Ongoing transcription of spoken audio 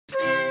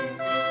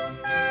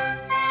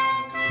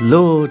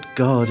Lord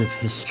God of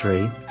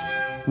history,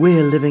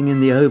 we're living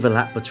in the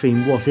overlap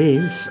between what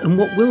is and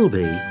what will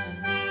be.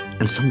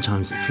 And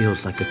sometimes it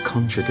feels like a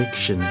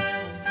contradiction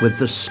with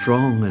the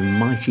strong and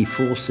mighty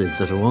forces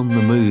that are on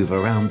the move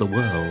around the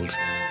world.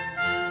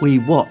 We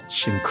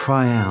watch and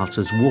cry out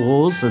as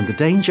wars and the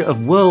danger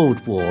of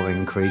world war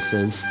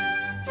increases,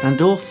 and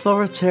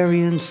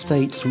authoritarian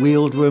states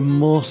wield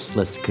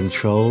remorseless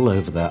control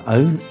over their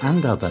own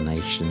and other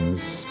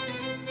nations.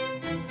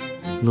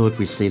 Lord,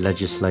 we see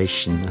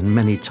legislation and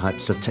many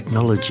types of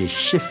technology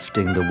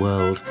shifting the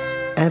world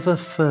ever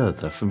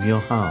further from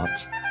your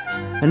heart,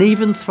 and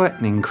even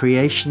threatening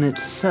creation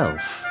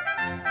itself,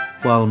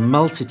 while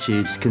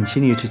multitudes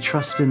continue to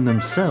trust in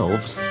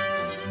themselves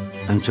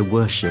and to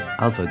worship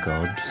other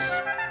gods.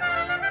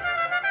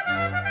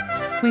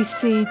 We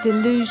see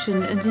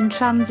delusion and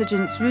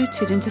intransigence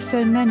rooted into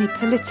so many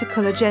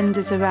political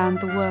agendas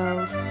around the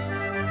world.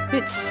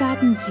 It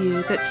saddens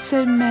you that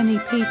so many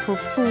people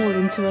fall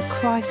into a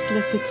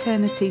Christless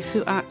eternity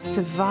through acts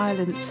of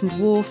violence and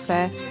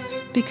warfare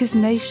because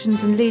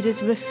nations and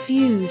leaders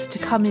refuse to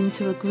come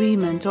into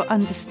agreement or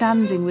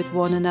understanding with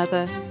one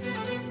another.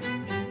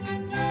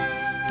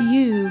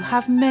 You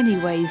have many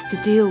ways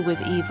to deal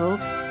with evil,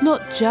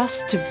 not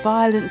just to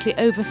violently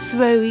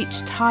overthrow each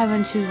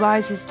tyrant who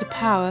rises to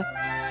power,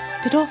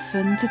 but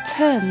often to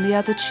turn the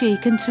other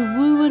cheek and to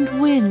woo and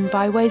win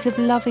by ways of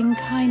loving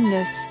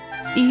kindness,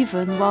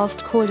 even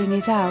whilst calling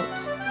it out.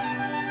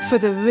 For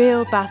the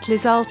real battle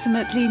is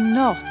ultimately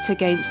not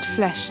against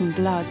flesh and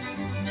blood.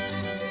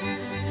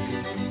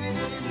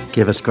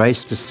 Give us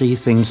grace to see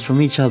things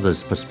from each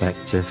other's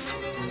perspective,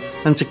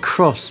 and to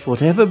cross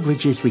whatever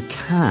bridges we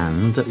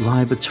can that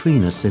lie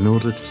between us in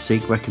order to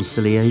seek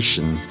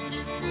reconciliation.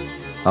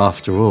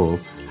 After all,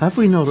 have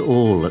we not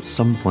all at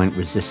some point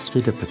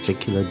resisted a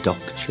particular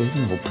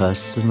doctrine or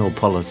person or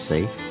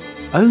policy,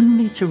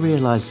 only to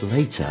realise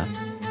later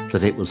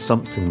that it was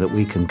something that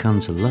we can come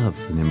to love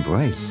and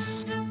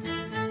embrace?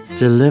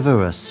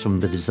 Deliver us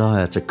from the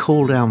desire to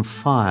call down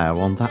fire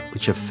on that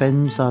which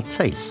offends our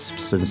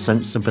tastes and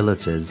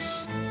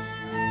sensibilities.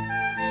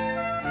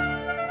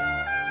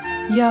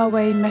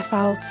 Yahweh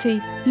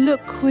Mephaalti,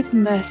 look with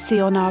mercy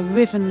on our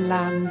riven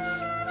lands.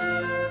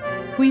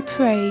 We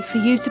pray for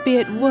you to be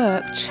at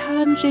work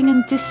challenging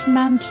and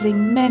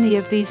dismantling many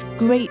of these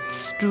great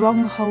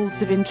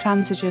strongholds of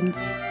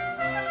intransigence.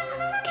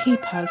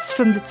 Keep us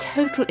from the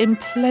total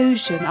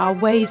implosion our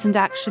ways and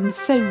actions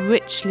so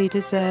richly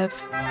deserve.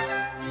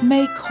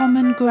 May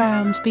common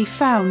ground be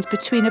found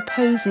between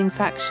opposing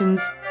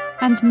factions,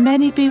 and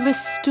many be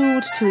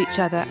restored to each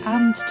other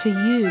and to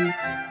you,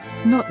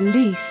 not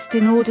least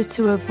in order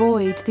to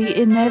avoid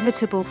the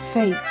inevitable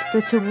fate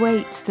that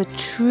awaits the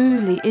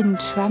truly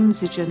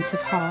intransigent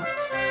of heart.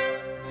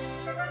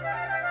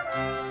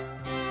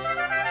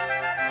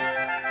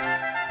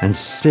 And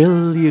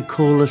still you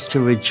call us to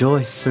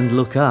rejoice and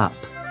look up,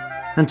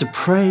 and to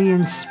pray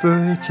in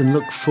spirit and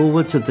look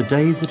forward to the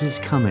day that is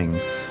coming,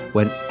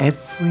 when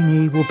every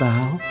knee will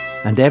bow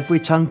and every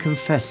tongue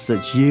confess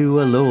that you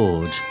are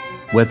Lord,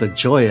 whether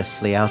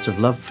joyously out of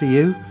love for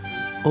you,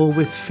 or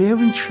with fear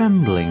and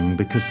trembling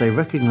because they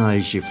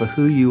recognize you for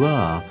who you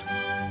are.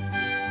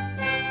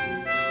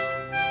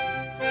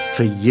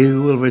 For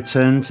you will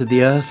return to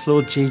the earth,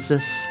 Lord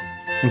Jesus,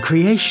 and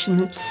creation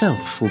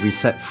itself will be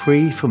set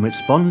free from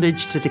its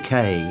bondage to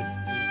decay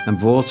and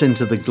brought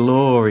into the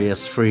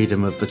glorious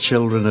freedom of the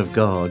children of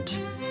God.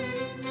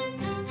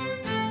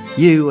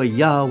 You are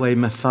Yahweh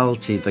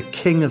Mephaalti, the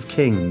King of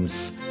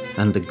Kings,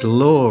 and the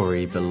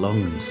glory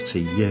belongs to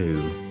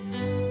you.